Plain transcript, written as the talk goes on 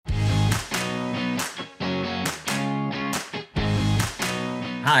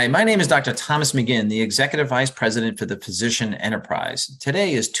Hi, my name is Dr. Thomas McGinn, the Executive Vice President for the Physician Enterprise.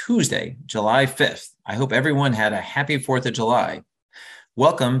 Today is Tuesday, July 5th. I hope everyone had a happy 4th of July.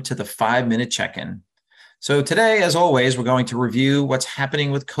 Welcome to the 5-Minute Check-In. So today, as always, we're going to review what's happening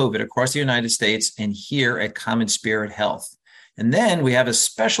with COVID across the United States and here at CommonSpirit Health. And then we have a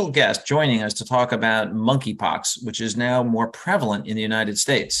special guest joining us to talk about monkeypox, which is now more prevalent in the United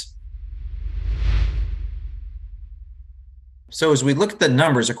States. So as we look at the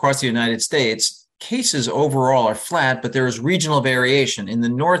numbers across the United States, cases overall are flat, but there is regional variation. In the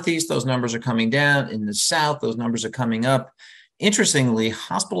Northeast, those numbers are coming down. In the South, those numbers are coming up. Interestingly,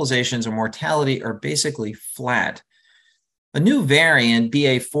 hospitalizations and mortality are basically flat. A new variant,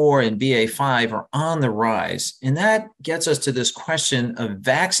 BA4 and BA5, are on the rise, and that gets us to this question of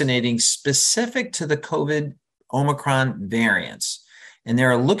vaccinating specific to the COVID Omicron variants. And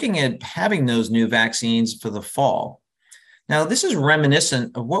they're looking at having those new vaccines for the fall. Now, this is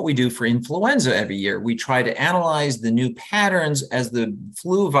reminiscent of what we do for influenza every year. We try to analyze the new patterns as the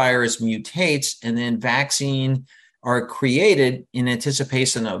flu virus mutates, and then vaccine are created in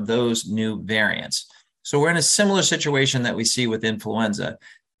anticipation of those new variants. So we're in a similar situation that we see with influenza.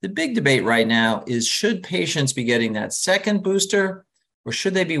 The big debate right now is, should patients be getting that second booster, or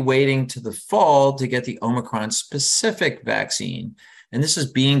should they be waiting to the fall to get the Omicron-specific vaccine? And this is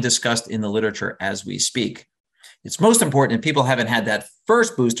being discussed in the literature as we speak. It's most important if people haven't had that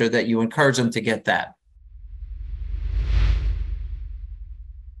first booster that you encourage them to get that.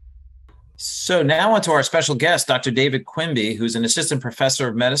 So now on to our special guest, Dr. David Quimby, who's an assistant professor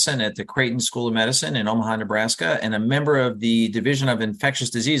of medicine at the Creighton School of Medicine in Omaha, Nebraska, and a member of the Division of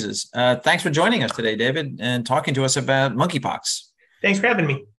Infectious Diseases. Thanks for joining us today, David, and talking to us about monkeypox. Thanks for having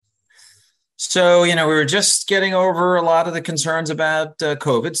me. So, we were just getting over a lot of the concerns about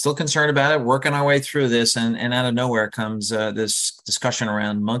COVID, still concerned about it, working our way through this, and out of nowhere comes this discussion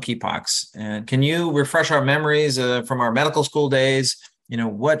around monkeypox. And can you refresh our memories from our medical school days?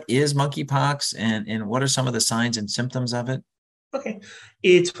 What is monkeypox and what are some of the signs and symptoms of it? Okay.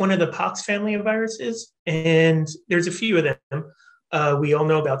 It's one of the pox family of viruses, and there's a few of them. We all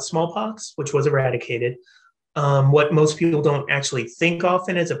know about smallpox, which was eradicated. What most people don't actually think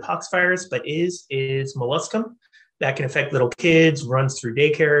often as a pox virus, but is molluscum. That can affect little kids, runs through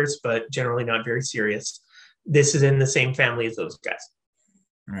daycares, but generally not very serious. This is in the same family as those guys.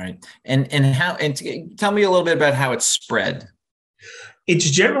 Right. And tell me a little bit about how it's spread. It's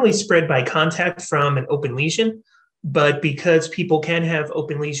generally spread by contact from an open lesion, but because people can have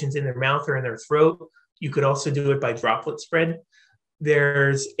open lesions in their mouth or in their throat, you could also do it by droplet spread.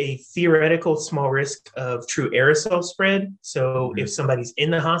 There's a theoretical small risk of true aerosol spread. So if somebody's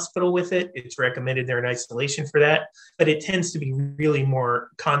in the hospital with it, it's recommended they're in isolation for that. But it tends to be really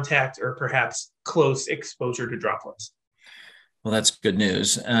more contact or perhaps close exposure to droplets. Well, that's good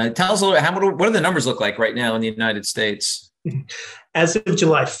news. Tell us a little bit, what do the numbers look like right now in the United States? As of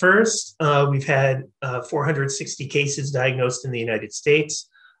July 1st, we've had 460 cases diagnosed in the United States.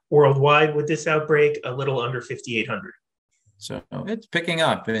 Worldwide with this outbreak, a little under 5,800. So it's picking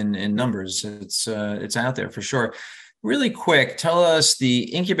up in numbers. It's out there for sure. Really quick, tell us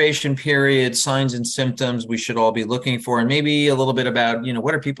the incubation period, signs and symptoms we should all be looking for, and maybe a little bit about,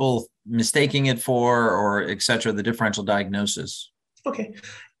 what are people mistaking it for, or et cetera, the differential diagnosis. Okay.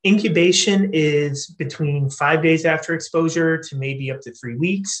 Incubation is between 5 days after exposure to maybe up to 3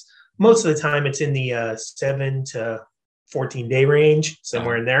 weeks. Most of the time it's in the 7 to 14-day range,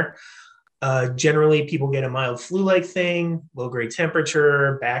 somewhere in there. Generally, people get a mild flu-like thing, low-grade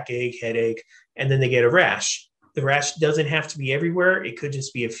temperature, backache, headache, and then they get a rash. The rash doesn't have to be everywhere. It could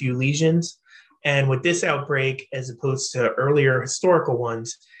just be a few lesions. And with this outbreak, as opposed to earlier historical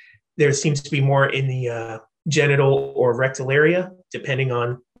ones, there seems to be more in the genital or rectal area, depending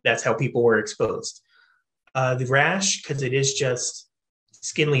on that's how people were exposed. The rash, because it is just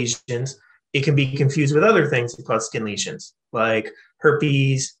skin lesions, it can be confused with other things that cause skin lesions, like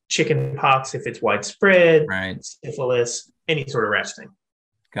herpes, chicken pox if it's widespread, right, syphilis, any sort of rash thing.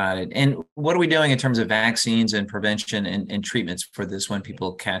 Got it. And what are we doing in terms of vaccines and prevention and treatments for this when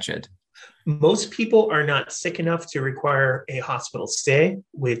people catch it? Most people are not sick enough to require a hospital stay,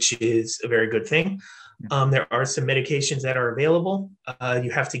 which is a very good thing. There are some medications that are available.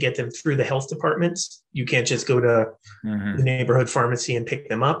 You have to get them through the health departments. You can't just go to the neighborhood pharmacy and pick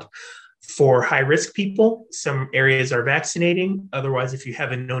them up. For high-risk people, some areas are vaccinating. Otherwise, if you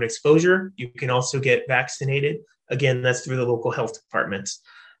have a known exposure, you can also get vaccinated. Again, that's through the local health departments.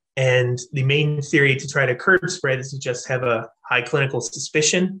 And the main theory to try to curb spread is to just have a high clinical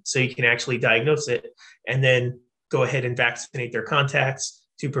suspicion so you can actually diagnose it and then go ahead and vaccinate their contacts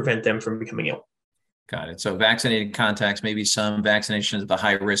to prevent them from becoming ill. Got it. So vaccinated contacts, maybe some vaccinations of the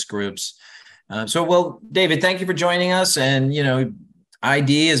high-risk groups. Well, David, thank you for joining us. And,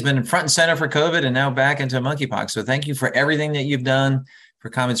 ID has been front and center for COVID and now back into monkeypox. So thank you for everything that you've done for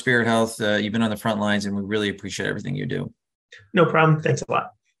CommonSpirit Health. You've been on the front lines, and we really appreciate everything you do. No problem. Thanks a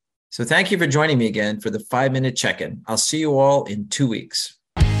lot. So thank you for joining me again for the 5-minute check-in. I'll see you all in 2 weeks.